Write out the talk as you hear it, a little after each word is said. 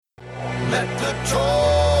Let the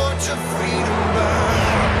torch of freedom burn.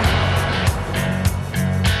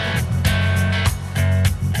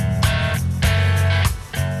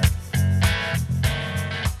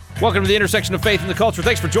 Welcome to the intersection of faith and the culture.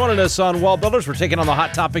 Thanks for joining us on Wall Builders. We're taking on the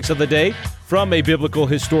hot topics of the day from a biblical,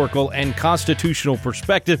 historical, and constitutional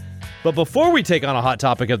perspective. But before we take on a hot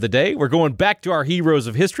topic of the day, we're going back to our heroes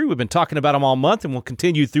of history. We've been talking about them all month, and we'll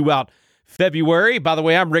continue throughout February. By the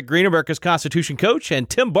way, I'm Rick Green, America's Constitution coach, and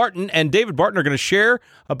Tim Barton and David Barton are going to share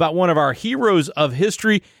about one of our heroes of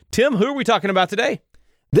history. Tim, who are we talking about today?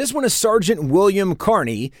 This one is Sergeant William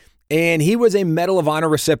Carney, and he was a Medal of Honor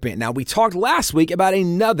recipient. Now, we talked last week about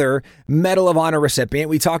another Medal of Honor recipient.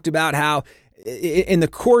 We talked about how in the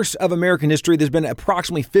course of American history, there's been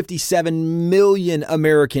approximately 57 million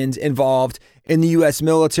Americans involved in the U.S.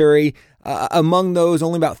 military. Among those,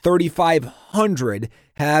 only about 3,500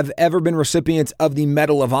 have ever been recipients of the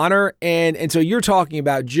Medal of Honor. And so you're talking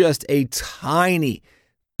about just a tiny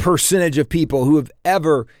percentage of people who have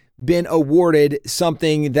ever been awarded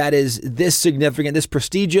something that is this significant, this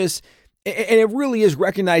prestigious, and it really is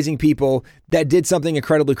recognizing people that did something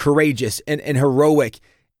incredibly courageous and heroic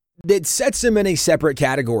that sets them in a separate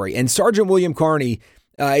category. And Sergeant William Carney,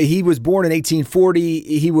 he was born in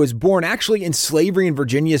 1840. He was born actually in slavery in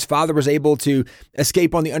Virginia. His father was able to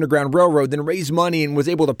escape on the Underground Railroad, then raise money and was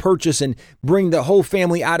able to purchase and bring the whole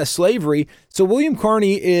family out of slavery. So William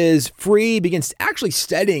Carney is free, begins actually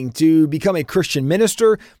studying to become a Christian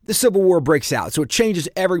minister. The Civil War breaks out, so it changes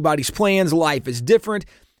everybody's plans. Life is different.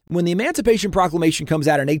 When the Emancipation Proclamation comes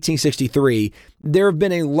out in 1863, there have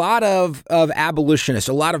been a lot of abolitionists,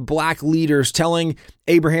 a lot of black leaders telling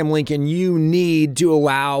Abraham Lincoln, you need to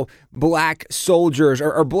allow black soldiers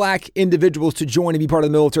or black individuals to join and be part of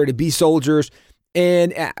the military, to be soldiers.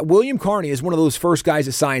 And William Carney is one of those first guys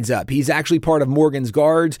that signs up. He's actually part of Morgan's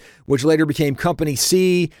Guards, which later became Company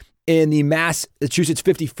C in the Massachusetts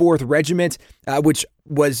 54th Regiment, which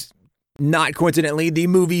was not coincidentally the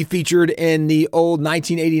movie featured in the old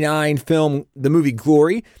 1989 film, the movie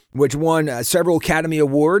Glory, which won several Academy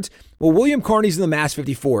Awards. Well, William Carney's in the Mass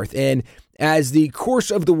 54th, and as the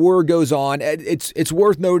course of the war goes on, it's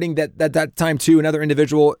worth noting that at that time too, another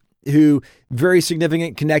individual who very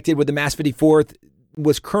significant connected with the Mass 54th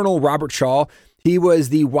was Colonel Robert Shaw. He was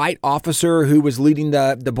the white officer who was leading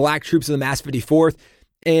the black troops of the Mass 54th,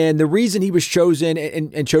 and the reason he was chosen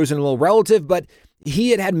and chosen a little relative, but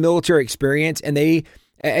he had military experience, and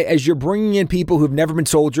as you're bringing in people who've never been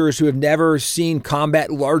soldiers, who have never seen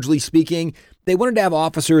combat, largely speaking, they wanted to have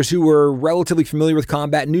officers who were relatively familiar with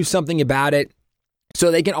combat, knew something about it,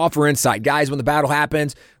 so they can offer insight. Guys, when the battle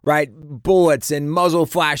happens, right, bullets and muzzle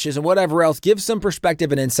flashes and whatever else, give some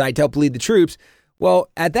perspective and insight to help lead the troops.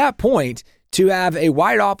 Well, at that point, to have a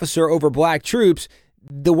white officer over black troops,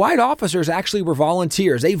 the white officers actually were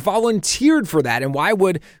volunteers. They volunteered for that. And why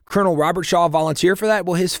would Colonel Robert Shaw volunteer for that?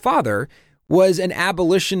 Well, his father was an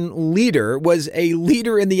abolition leader, was a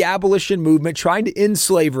leader in the abolition movement, trying to end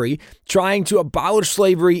slavery, trying to abolish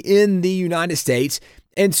slavery in the United States.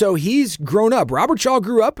 And so he's grown up. Robert Shaw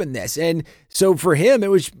grew up in this. And so for him, it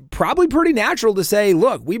was probably pretty natural to say,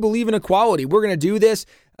 look, we believe in equality. We're going to do this.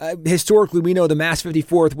 Historically, we know the Mass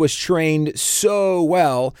 54th was trained so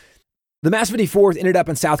well. The Mass 54th ended up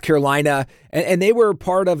in South Carolina, and they were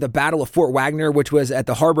part of the Battle of Fort Wagner, which was at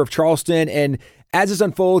the harbor of Charleston. And as this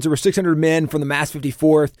unfolds, there were 600 men from the Mass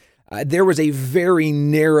 54th. There was a very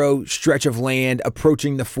narrow stretch of land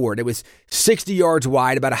approaching the fort. It was 60 yards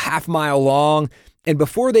wide, about a half mile long. And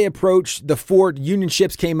before they approached the fort, Union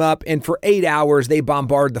ships came up, and for 8 hours, they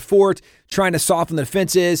bombarded the fort, trying to soften the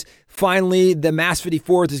defenses. Finally, the Mass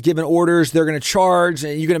 54th is given orders. They're going to charge,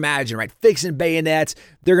 and you can imagine, right, fixing bayonets.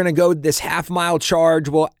 They're going to go this half-mile charge.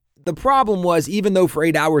 Well, the problem was, even though for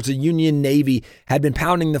 8 hours the Union Navy had been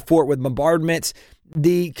pounding the fort with bombardments,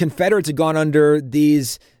 the Confederates had gone under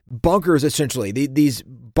these bunkers, essentially, these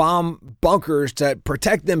bomb bunkers to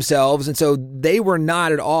protect themselves. And so they were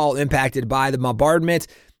not at all impacted by the bombardment.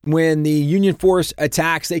 When the Union force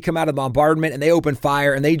attacks, they come out of the bombardment and they open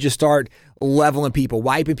fire and they just start leveling people,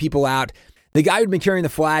 wiping people out. The guy who'd been carrying the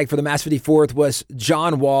flag for the Mass 54th was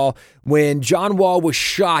John Wall. When John Wall was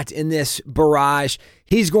shot in this barrage,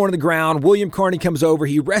 he's going to the ground. William Carney comes over.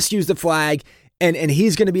 He rescues the flag, and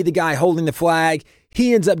he's going to be the guy holding the flag.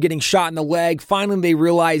 He ends up getting shot in the leg. Finally, they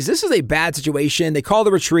realize this is a bad situation. They call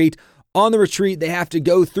the retreat. On the retreat, they have to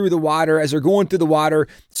go through the water. As they're going through the water,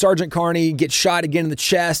 Sergeant Carney gets shot again in the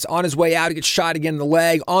chest. On his way out, he gets shot again in the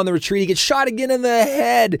leg. On the retreat, he gets shot again in the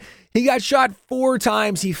head. He got shot 4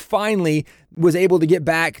 times. He finally was able to get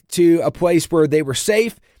back to a place where they were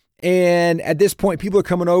safe. And at this point, people are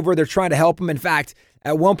coming over. They're trying to help him. In fact,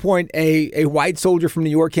 At one point, a white soldier from New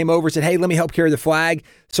York came over and said, "Hey, let me help carry the flag."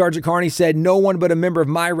 Sergeant Carney said, "No one but a member of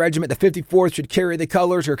my regiment, the 54th, should carry the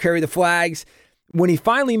colors or carry the flags." When he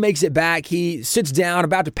finally makes it back, he sits down,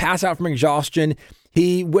 about to pass out from exhaustion.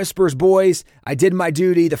 He whispers, "Boys, I did my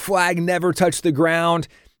duty. The flag never touched the ground."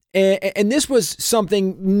 And this was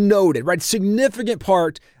something noted, right? Significant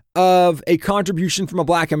part of a contribution from a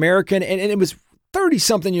Black American. And it was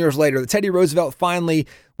 30-something years later that Teddy Roosevelt finally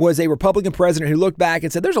was a Republican president who looked back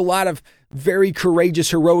and said there's a lot of very courageous,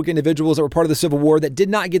 heroic individuals that were part of the Civil War that did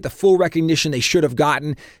not get the full recognition they should have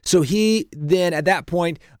gotten. So he then, at that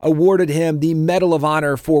point, awarded him the Medal of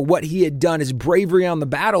Honor for what he had done, his bravery on the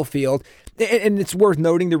battlefield. And it's worth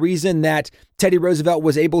noting the reason that Teddy Roosevelt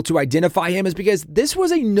was able to identify him is because this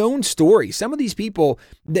was a known story. Some of these people,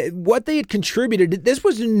 what they had contributed, this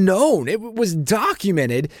was known. It was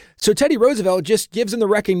documented. So Teddy Roosevelt just gives them the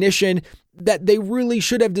recognition that they really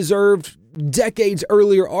should have deserved decades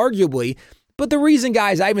earlier, arguably. But the reason,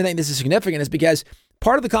 guys, I even think this is significant is because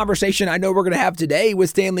part of the conversation I know we're going to have today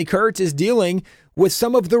with Stanley Kurtz is dealing with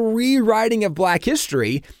some of the rewriting of Black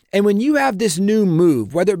history. And when you have this new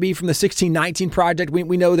move, whether it be from the 1619 Project,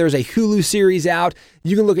 we know there's a Hulu series out.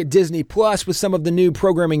 You can look at Disney Plus with some of the new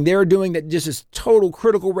programming they're doing that just is total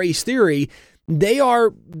critical race theory. They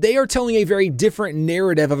are telling a very different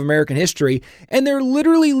narrative of American history, and they're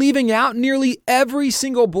literally leaving out nearly every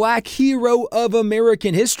single Black hero of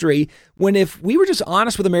American history, when if we were just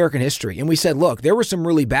honest with American history and we said, look, there were some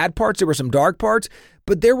really bad parts, there were some dark parts,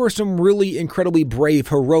 but there were some really incredibly brave,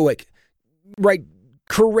 heroic, right,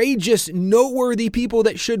 courageous, noteworthy people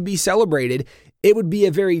that should be celebrated, it would be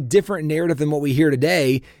a very different narrative than what we hear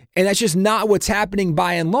today. And that's just not what's happening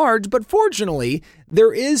by and large. But fortunately,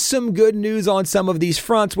 there is some good news on some of these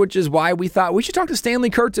fronts, which is why we thought we should talk to Stanley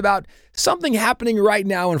Kurtz about something happening right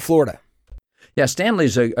now in Florida. Yeah,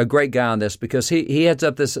 Stanley's a great guy on this because he heads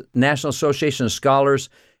up this National Association of Scholars,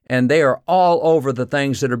 and they are all over the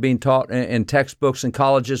things that are being taught in textbooks and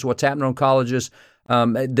colleges, what's happening on colleges.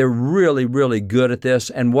 They're really, really good at this.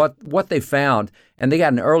 And what they found, and they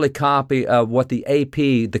got an early copy of what the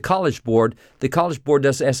AP, the College Board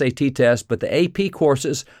does the SAT test, but the AP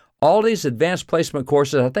courses, all these advanced placement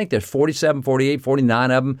courses, I think there's 47, 48,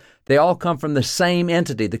 49 of them, they all come from the same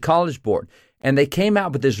entity, the College Board. And they came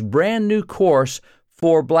out with this brand new course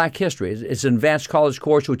for Black history. It's an advanced college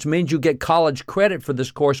course, which means you get college credit for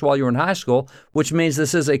this course while you're in high school, which means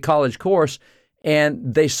this is a college course.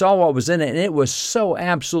 And they saw what was in it, and it was so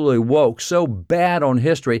absolutely woke, so bad on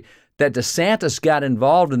history, that DeSantis got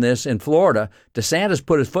involved in this in Florida. DeSantis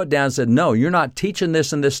put his foot down and said, no, you're not teaching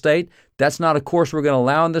this in this state. That's not a course we're going to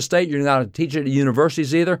allow in this state. You're not going to teach it at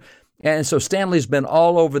universities either. And so Stanley's been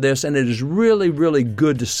all over this, and it is really, really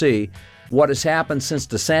good to see what has happened since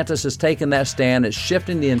DeSantis has taken that stand. It's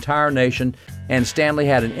shifting the entire nation, and Stanley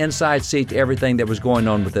had an inside seat to everything that was going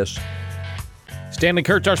on with this. Stanley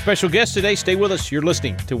Kurtz, our special guest today. Stay with us. You're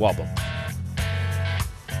listening to Wild Billers.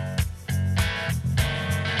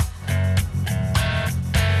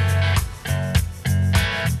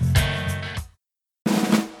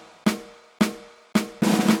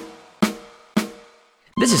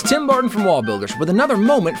 This is Tim Barton from Wall Builders with another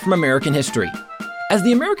moment from American history. As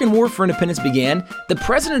the American War for Independence began, the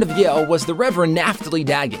president of Yale was the Reverend Naftali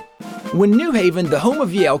Daggett. When New Haven, the home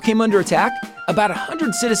of Yale, came under attack, about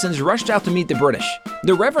 100 citizens rushed out to meet the British.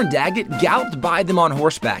 The Reverend Daggett galloped by them on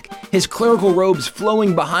horseback, his clerical robes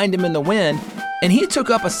flowing behind him in the wind, and he took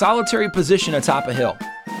up a solitary position atop a hill.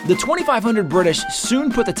 The 2,500 British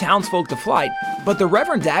soon put the townsfolk to flight, but the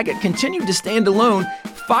Reverend Daggett continued to stand alone,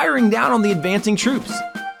 firing down on the advancing troops.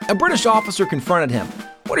 A British officer confronted him.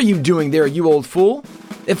 "What are you doing there, you old fool?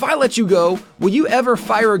 If I let you go, will you ever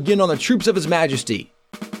fire again on the troops of His Majesty?"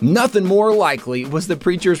 "Nothing more likely," was the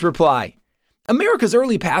preacher's reply. America's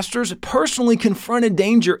early pastors personally confronted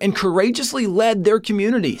danger and courageously led their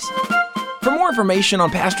communities. For more information on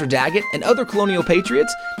Pastor Daggett and other colonial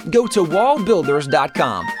patriots, go to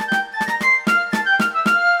wallbuilders.com.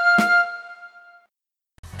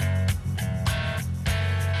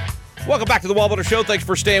 Welcome back to the Wall Builder Show. Thanks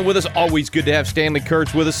for staying with us. Always good to have Stanley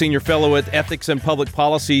Kurtz with us, Senior Fellow at Ethics and Public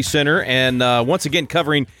Policy Center, and once again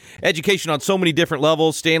covering education on so many different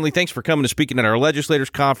levels. Stanley, thanks for coming to speaking at our Legislators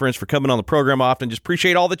Conference, for coming on the program often. Just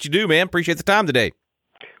appreciate all that you do, man. Appreciate the time today.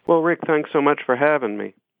 Well, Rick, thanks so much for having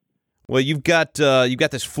me. Well, you've got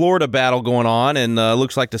this Florida battle going on, and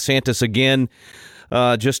looks like DeSantis again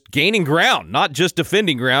just gaining ground, not just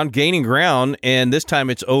defending ground, gaining ground, and this time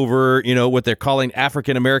it's over, what they're calling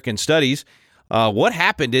African American studies. What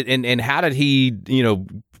happened, and how did he,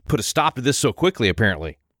 put a stop to this so quickly,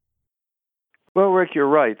 apparently? Well, Rick, you're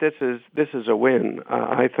right. This is a win,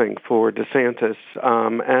 I think, for DeSantis.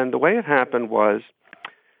 And the way it happened was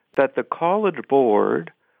that the College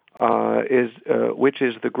Board, which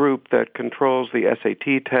is the group that controls the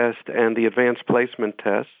SAT test and the Advanced Placement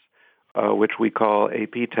tests, which we call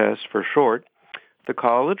AP tests for short, the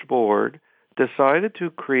College Board decided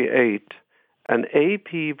to create an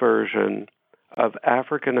AP version of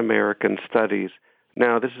African American studies.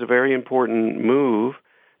 Now, this is a very important move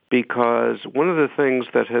because one of the things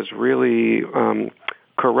that has really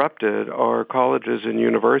corrupted our colleges and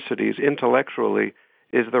universities intellectually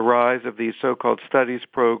is the rise of these so-called studies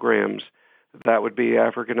programs. That would be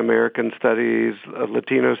African American studies,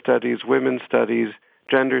 Latino studies, women's studies,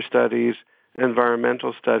 gender studies,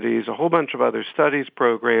 environmental studies, a whole bunch of other studies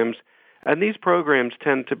programs. And these programs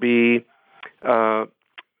tend to be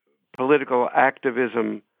political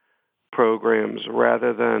activism programs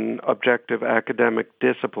rather than objective academic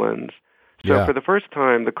disciplines. So for the first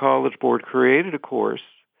time, the College Board created a course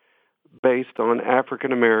based on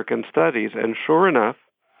African American studies. And sure enough,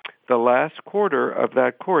 the last quarter of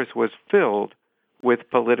that course was filled with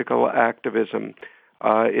political activism.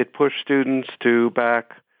 It pushed students to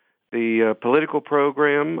back the political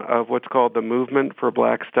program of what's called the Movement for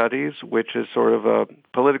Black Studies, which is sort of a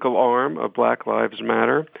political arm of Black Lives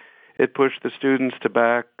Matter. It pushed the students to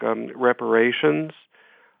back reparations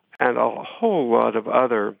and a whole lot of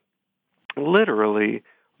other literally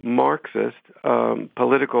Marxist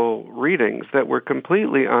political readings that were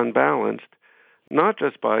completely unbalanced, not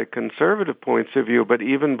just by conservative points of view, but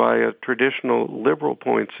even by a traditional liberal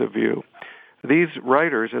points of view. These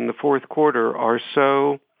writers in the fourth quarter are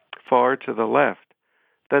so far to the left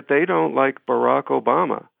that they don't like Barack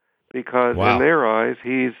Obama because in their eyes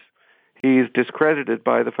he's discredited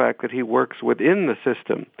by the fact that he works within the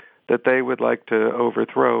system that they would like to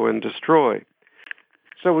overthrow and destroy.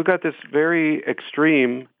 So we've got this very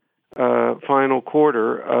extreme final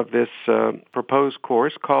quarter of this proposed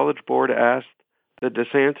course. College Board asked the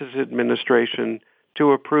DeSantis administration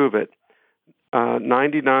to approve it.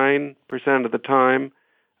 99% of the time,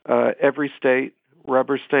 every state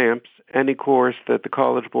rubber stamps any course that the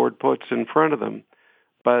College Board puts in front of them.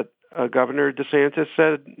 But Governor DeSantis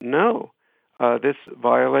said, no, this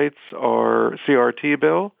violates our CRT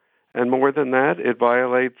bill, and more than that, it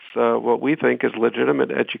violates what we think is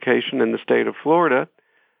legitimate education in the state of Florida.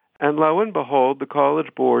 And lo and behold, the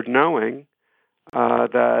College Board, knowing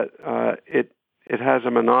that it has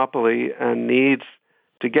a monopoly and needs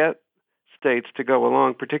to get states to go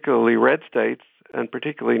along, particularly red states, and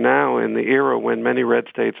particularly now in the era when many red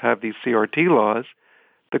states have these CRT laws,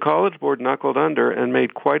 the College Board knuckled under and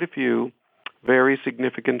made quite a few very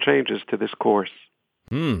significant changes to this course.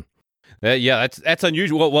 That's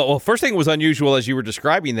unusual. Well, first thing was unusual as you were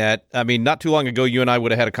describing that. I mean, not too long ago, you and I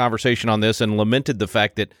would have had a conversation on this and lamented the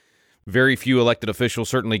fact that very few elected officials,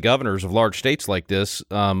 certainly governors of large states like this,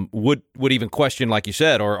 would even question, like you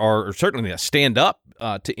said, or certainly stand up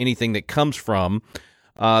to anything that comes from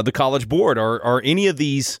the College Board or any of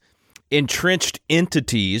these entrenched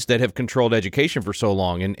entities that have controlled education for so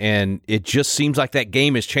long. And it just seems like that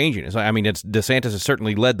game is changing. DeSantis has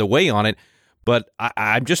certainly led the way on it, but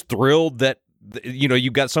I'm just thrilled that,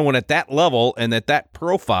 you've got someone at that level and at that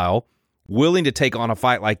profile willing to take on a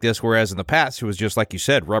fight like this, whereas in the past it was just, like you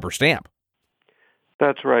said, rubber stamp.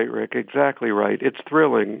 That's right, Rick. Exactly right. It's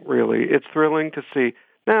thrilling, really. It's thrilling to see.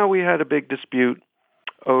 Now, we had a big dispute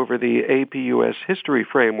over the AP U.S. history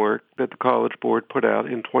framework that the College Board put out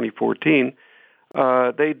in 2014.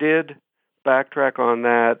 They did backtrack on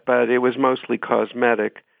that, but it was mostly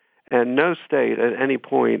cosmetic, and no state at any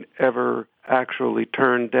point ever actually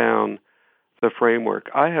turned down the framework.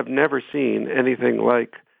 I have never seen anything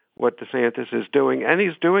like what DeSantis is doing, and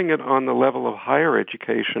he's doing it on the level of higher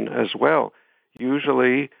education as well.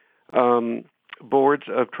 Usually, boards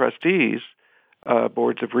of trustees,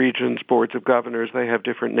 boards of regents, boards of governors, they have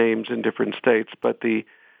different names in different states, but the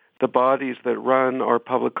bodies that run our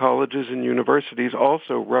public colleges and universities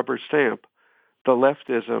also rubber stamp the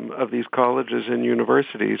leftism of these colleges and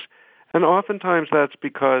universities. And oftentimes that's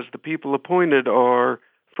because the people appointed are,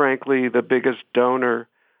 frankly, the biggest donor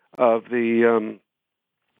of the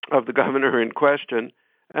governor in question,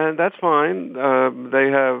 and that's fine. They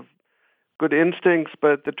have good instincts,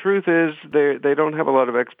 but the truth is they don't have a lot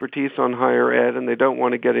of expertise on higher ed, and they don't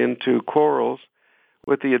want to get into quarrels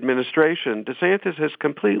with the administration. DeSantis has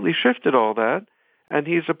completely shifted all that, and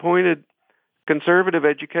he's appointed conservative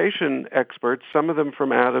education experts, some of them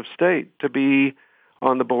from out of state, to be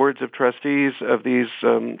on the boards of trustees of these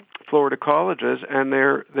Florida colleges, and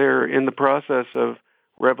they're in the process of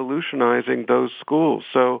revolutionizing those schools.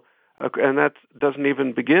 So And that doesn't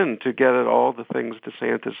even begin to get at all the things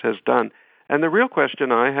DeSantis has done. And the real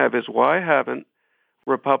question I have is, why haven't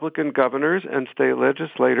Republican governors and state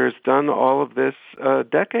legislators done all of this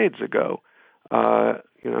decades ago? I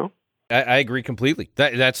agree completely.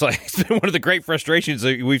 That's like one of the great frustrations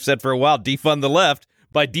that we've said for a while, defund the left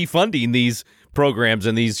by defunding these programs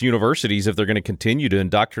and these universities if they're going to continue to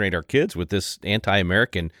indoctrinate our kids with this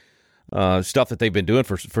anti-American stuff that they've been doing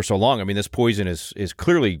for so long. I mean, this poison is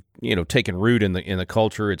clearly, taking root in the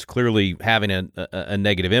culture. It's clearly having a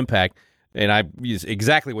negative impact. And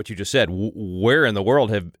exactly what you just said. Where in the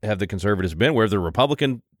world have the conservatives been? Where have the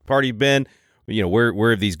Republican Party been?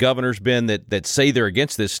 Where have these governors been that say they're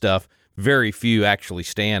against this stuff? Very few actually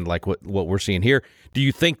stand like what we're seeing here. Do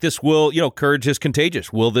you think this will, courage is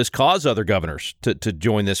contagious? Will this cause other governors to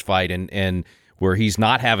join this fight and where he's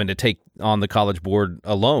not having to take on the College Board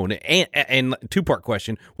alone? And two-part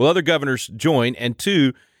question, will other governors join? And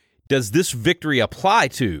two, does this victory apply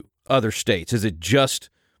to other states? Is it just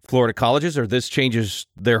Florida colleges, or this changes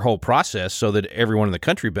their whole process so that everyone in the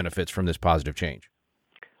country benefits from this positive change?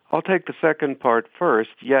 I'll take the second part first.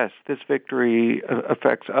 Yes, this victory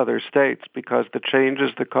affects other states because the changes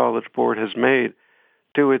the College Board has made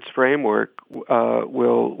to its framework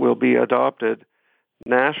will be adopted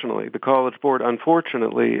nationally. The College Board,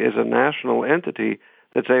 unfortunately, is a national entity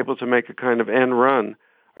that's able to make a kind of end run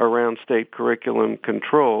around state curriculum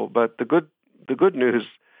control. But the good news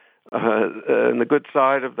and the good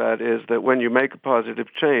side of that is that when you make a positive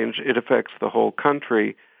change, it affects the whole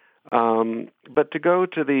country. But to go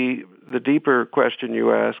to the deeper question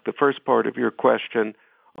you asked, the first part of your question,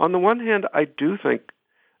 on the one hand, I do think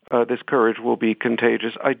this courage will be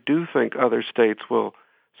contagious. I do think other states will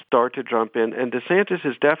start to jump in, and DeSantis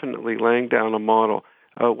is definitely laying down a model.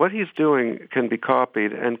 What he's doing can be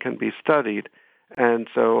copied and can be studied, and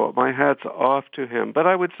so my hat's off to him. But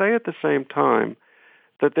I would say at the same time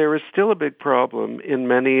that there is still a big problem in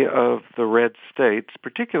many of the red states,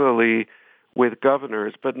 particularly with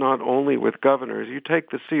governors, but not only with governors. You take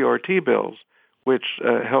the CRT bills, which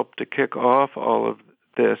helped to kick off all of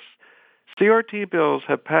this. CRT bills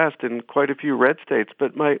have passed in quite a few red states,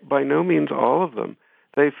 but by no means all of them.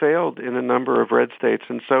 They failed in a number of red states,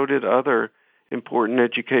 and so did other important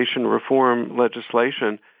education reform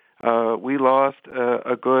legislation. We lost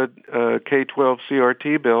a good K-12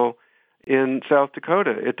 CRT bill in South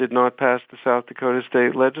Dakota. It did not pass the South Dakota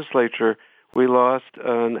State Legislature. We lost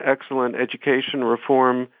an excellent education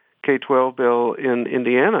reform K-12 bill in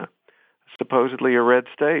Indiana, supposedly a red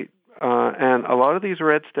state. And a lot of these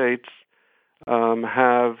red states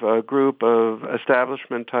have a group of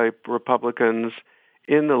establishment-type Republicans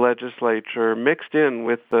in the legislature mixed in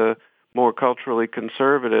with the more culturally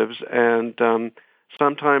conservatives, and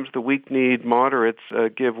sometimes the weak-kneed moderates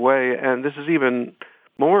give way. And this is even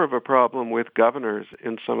more of a problem with governors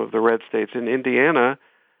in some of the red states. In Indiana,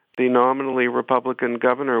 the nominally Republican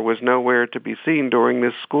governor was nowhere to be seen during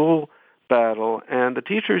this school battle, and the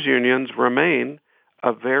teachers' unions remain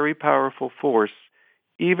a very powerful force,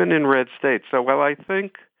 even in red states. So while I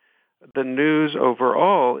think the news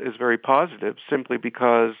overall is very positive, simply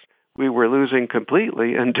because we were losing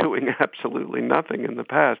completely and doing absolutely nothing in the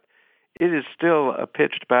past, it is still a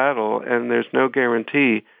pitched battle, and there's no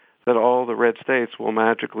guarantee that all the red states will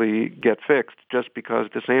magically get fixed just because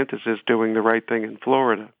DeSantis is doing the right thing in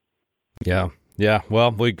Florida. Yeah.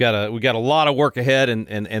 Well, we got a lot of work ahead,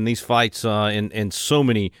 and these fights in so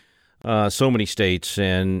many states,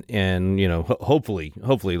 and hopefully,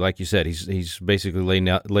 like you said, he's basically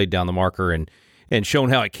laid down the marker and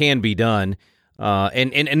shown how it can be done.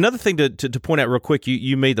 And another thing to point out real quick,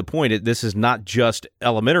 you made the point. This is not just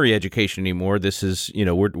elementary education anymore. This is,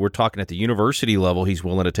 we're talking at the university level. He's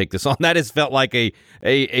willing to take this on. That has felt like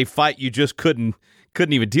a fight you just couldn't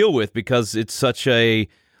even deal with because it's such a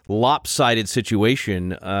lopsided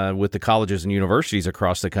situation with the colleges and universities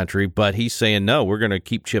across the country. But he's saying, no, we're going to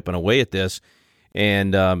keep chipping away at this.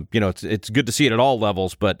 And, it's good to see it at all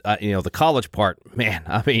levels. But, the college part, man,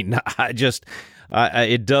 I mean,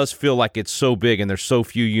 it does feel like it's so big and there's so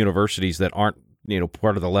few universities that aren't,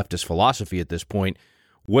 part of the leftist philosophy at this point.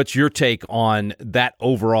 What's your take on that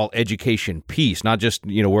overall education piece? Not just,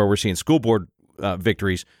 where we're seeing school board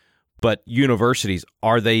victories, but universities.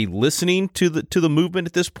 Are they listening to the movement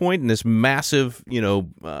at this point and this massive,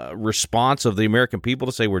 response of the American people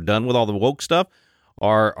to say we're done with all the woke stuff?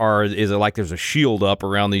 Or is it like there's a shield up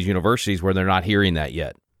around these universities where they're not hearing that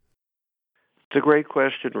yet? It's a great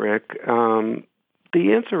question, Rick.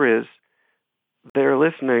 The answer is they're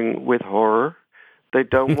listening with horror. They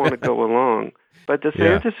don't want to go along. But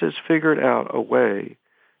DeSantis has figured out a way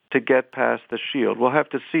to get past the shield. We'll have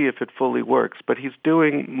to see if it fully works, but he's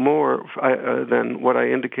doing more than what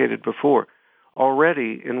I indicated before.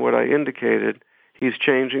 Already, in what I indicated, he's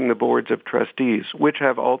changing the boards of trustees, which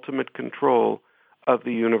have ultimate control of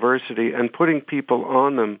the university, and putting people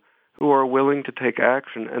on them who are willing to take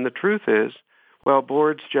action. And the truth is, while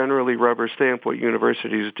boards generally rubber stamp what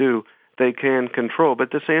universities do, they can control.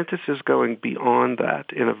 But DeSantis is going beyond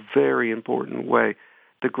that in a very important way.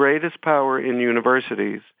 The greatest power in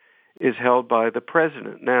universities is held by the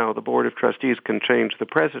president. Now, the Board of Trustees can change the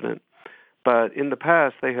president, but in the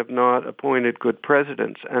past, they have not appointed good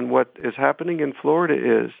presidents. And what is happening in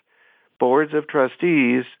Florida is boards of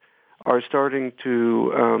trustees are starting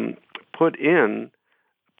to put in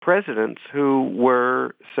presidents who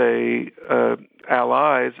were, say,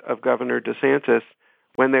 allies of Governor DeSantis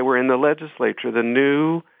when they were in the legislature. The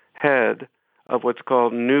new head of what's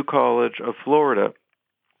called New College of Florida,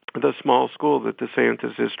 the small school that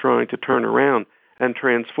DeSantis is trying to turn around and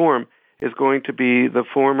transform, is going to be the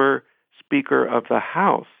former Speaker of the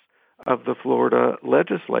House of the Florida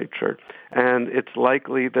legislature. And it's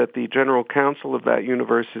likely that the general counsel of that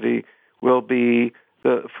university will be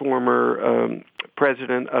the former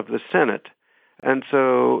president of the Senate. And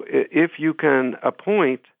so if you can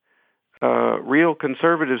appoint real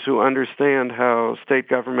conservatives who understand how state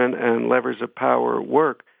government and levers of power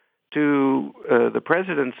work to the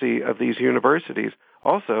presidency of these universities,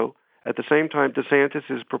 also, at the same time, DeSantis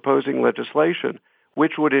is proposing legislation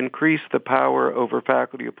which would increase the power over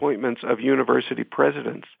faculty appointments of university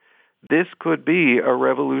presidents. This could be a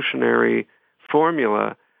revolutionary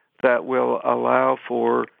formula that will allow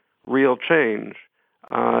for real change.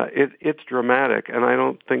 It's dramatic, and I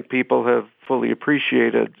don't think people have fully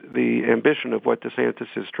appreciated the ambition of what DeSantis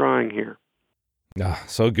is trying here.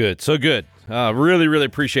 So good, so good. Really, really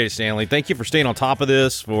appreciate it, Stanley. Thank you for staying on top of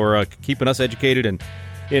this, for keeping us educated and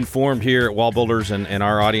informed here at Wall Builders and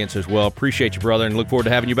our audience as well. Appreciate you, brother, and look forward to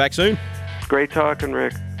having you back soon. Great talking,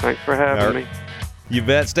 Rick. Thanks for having me. You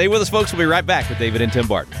bet. Stay with us, folks. We'll be right back with David and Tim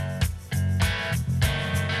Barton.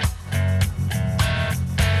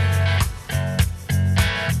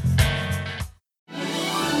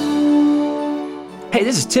 Hey,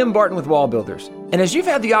 this is Tim Barton with Wall Builders. And as you've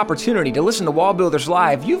had the opportunity to listen to Wall Builders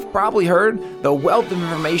Live, you've probably heard the wealth of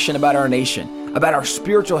information about our nation, about our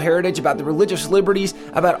spiritual heritage, about the religious liberties,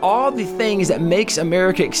 about all the things that makes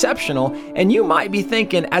America exceptional. And you might be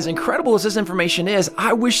thinking, as incredible as this information is,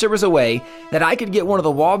 I wish there was a way that I could get one of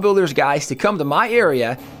the Wall Builders guys to come to my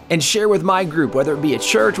area and share with my group, whether it be a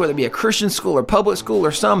church, whether it be a Christian school or public school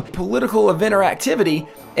or some political event or activity.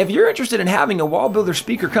 If you're interested in having a Wall Builder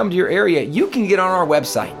speaker come to your area, you can get on our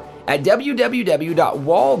website at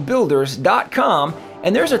www.wallbuilders.com,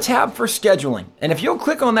 and there's a tab for scheduling. And if you'll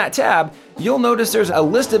click on that tab, you'll notice there's a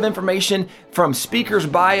list of information from speakers'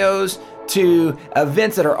 bios to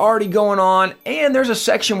events that are already going on, and there's a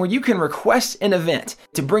section where you can request an event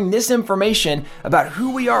to bring this information about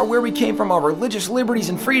who we are, where we came from, our religious liberties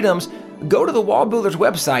and freedoms. Go to the Wall Builders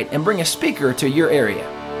website and bring a speaker to your area.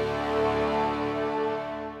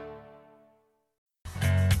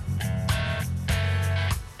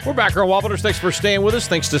 We're back here on Wall Builders. Thanks for staying with us.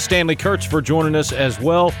 Thanks to Stanley Kurtz for joining us as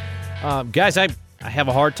well. Guys, I have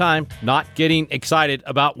a hard time not getting excited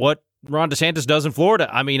about what Ron DeSantis does in Florida.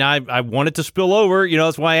 I mean, I want it to spill over. You know,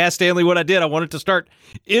 that's why I asked Stanley what I did. I wanted to start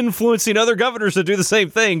influencing other governors to do the same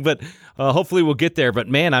thing, but hopefully we'll get there. But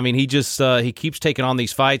man, I mean, he keeps taking on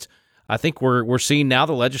these fights. I think we're seeing now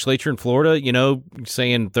the legislature in Florida, you know,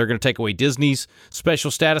 saying they're going to take away Disney's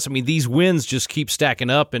special status. I mean, these wins just keep stacking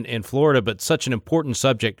up in Florida, but such an important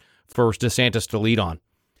subject for DeSantis to lead on.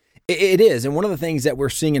 It is. And one of the things that we're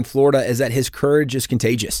seeing in Florida is that his courage is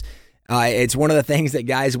contagious. It's one of the things that,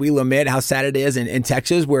 guys, we lament how sad it is in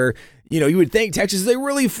Texas, where, you know, you would think Texas is a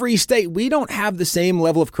really free state. We don't have the same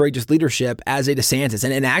level of courageous leadership as a DeSantis.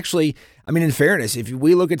 And actually, I mean, in fairness, if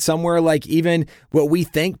we look at somewhere like even what we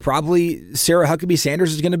think probably Sarah Huckabee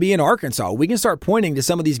Sanders is going to be in Arkansas, we can start pointing to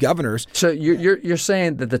some of these governors. So you're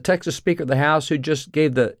saying that the Texas Speaker of the House, who just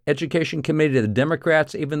gave the Education Committee to the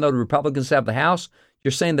Democrats, even though the Republicans have the House,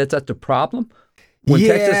 you're saying that's the problem? When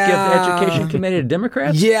Texas gives the Education Committee to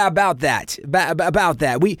Democrats? Yeah, about that. About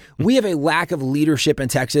that. We have a lack of leadership in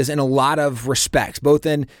Texas in a lot of respects, both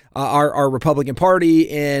in our Republican Party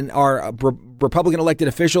and our Republican elected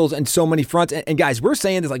officials and so many fronts. And guys, we're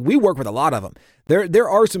saying this like we work with a lot of them. There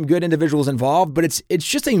are some good individuals involved, but it's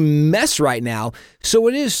just a mess right now. So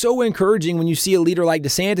it is so encouraging when you see a leader like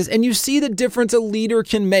DeSantis and you see the difference a leader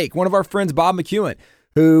can make. One of our friends, Bob McEwen,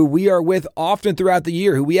 who we are with often throughout the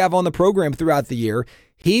year, who we have on the program throughout the year,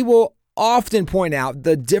 he will often point out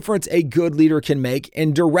the difference a good leader can make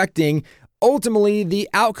in directing ultimately the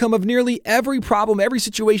outcome of nearly every problem, every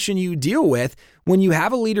situation you deal with when you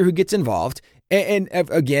have a leader who gets involved. And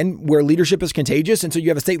again, where leadership is contagious, and so you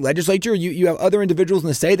have a state legislature, you have other individuals in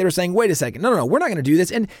the state that are saying, wait a second, no, we're not going to do this.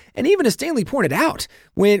 And even as Stanley pointed out,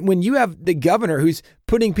 when you have the governor who's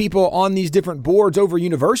putting people on these different boards over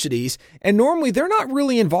universities, and normally they're not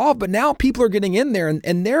really involved, but now people are getting in there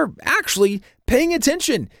and they're actually paying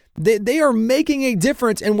attention. They are making a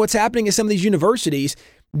difference in what's happening at some of these universities.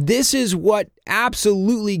 This is what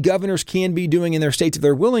absolutely governors can be doing in their states if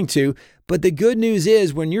they're willing to. But the good news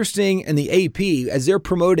is when you're seeing in the AP, as they're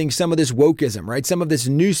promoting some of this wokeism, right? Some of this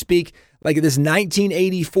newspeak, like this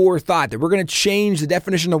 1984 thought that we're going to change the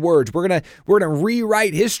definition of words. We're going to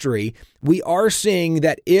rewrite history. We are seeing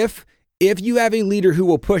that if you have a leader who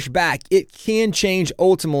will push back, it can change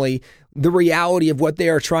ultimately the reality of what they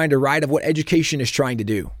are trying to write, of what education is trying to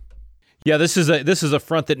do. Yeah, this is a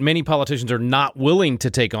front that many politicians are not willing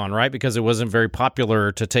to take on, right? Because it wasn't very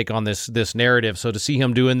popular to take on this narrative. So to see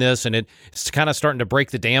him doing this, and it's kind of starting to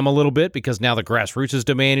break the dam a little bit because now the grassroots is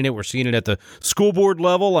demanding it. We're seeing it at the school board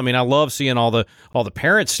level. I mean, I love seeing all the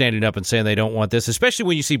parents standing up and saying they don't want this, especially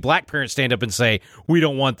when you see black parents stand up and say, we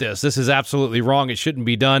don't want this. This is absolutely wrong. It shouldn't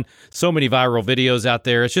be done. So many viral videos out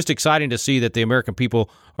there. It's just exciting to see that the American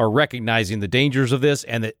people are recognizing the dangers of this,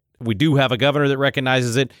 and that we do have a governor that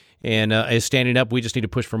recognizes it and is standing up. We just need to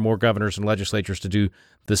push for more governors and legislatures to do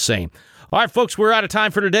the same. All right, folks, we're out of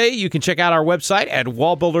time for today. You can check out our website at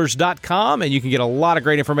wallbuilders.com, and you can get a lot of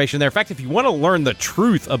great information there. In fact, if you want to learn the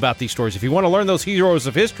truth about these stories, if you want to learn those heroes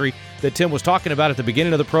of history that Tim was talking about at the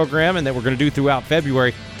beginning of the program and that we're going to do throughout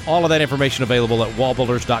February, all of that information available at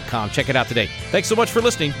wallbuilders.com. Check it out today. Thanks so much for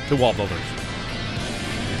listening to Wall Builders.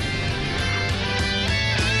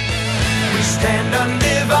 We stand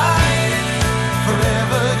undivided.